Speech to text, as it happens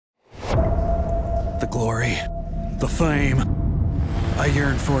The glory, the fame, I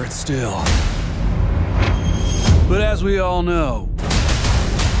yearn for it still. But as we all know,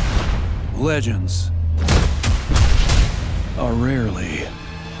 legends are rarely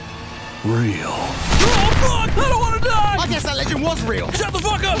real. Oh, fuck! I don't want to die! I guess that legend was real. Shut the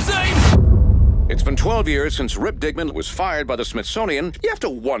fuck up, Zane! It's been 12 years since Rip Digman was fired by the Smithsonian. You have to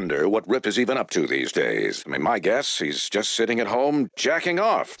wonder what Rip is even up to these days. I mean, my guess, he's just sitting at home, jacking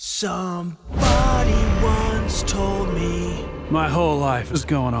off. Somebody once told me My whole life is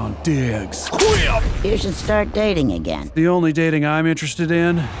going on digs. You should start dating again. The only dating I'm interested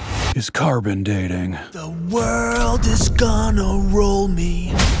in is carbon dating. the world is gonna roll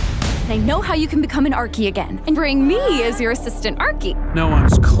me. I know how you can become an Archie again and bring me as your assistant Archie. No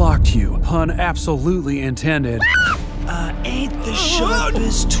one's clocked you, pun absolutely intended. I ain't the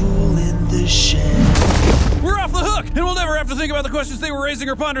sharpest tool in the shed. We're off the hook, and we'll never have to think about the questions they were raising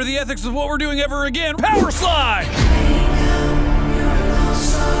or ponder the ethics of what we're doing ever again. Power slide!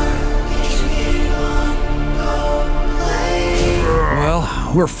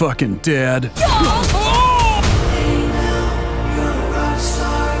 Well, we're fucking dead.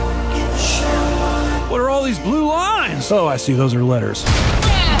 What are all these blue lines? Oh, I see, those are letters. They're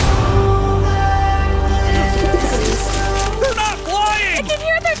not flying! I can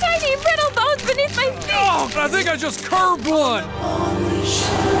hear their tiny brittle bones beneath my feet. Oh, I think I just curved one.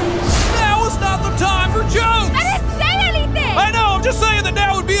 Now is not the time for jokes! I didn't say anything! I know, I'm just saying that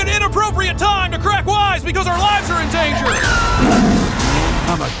now would be an inappropriate time to crack wise because our lives are in danger.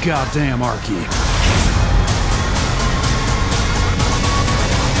 I'm a goddamn Archie.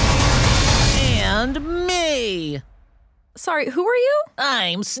 And me. Sorry, who are you?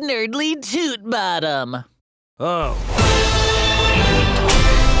 I'm Snurdly Tootbottom. Oh.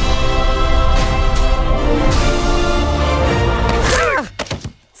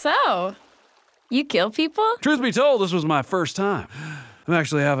 So, you kill people? Truth be told, this was my first time. I'm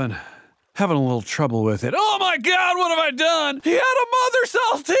actually having a little trouble with it. Oh my God, what have I done? He had a mother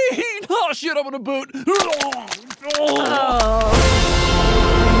saltine! Oh shit, I'm gonna boot. Oh.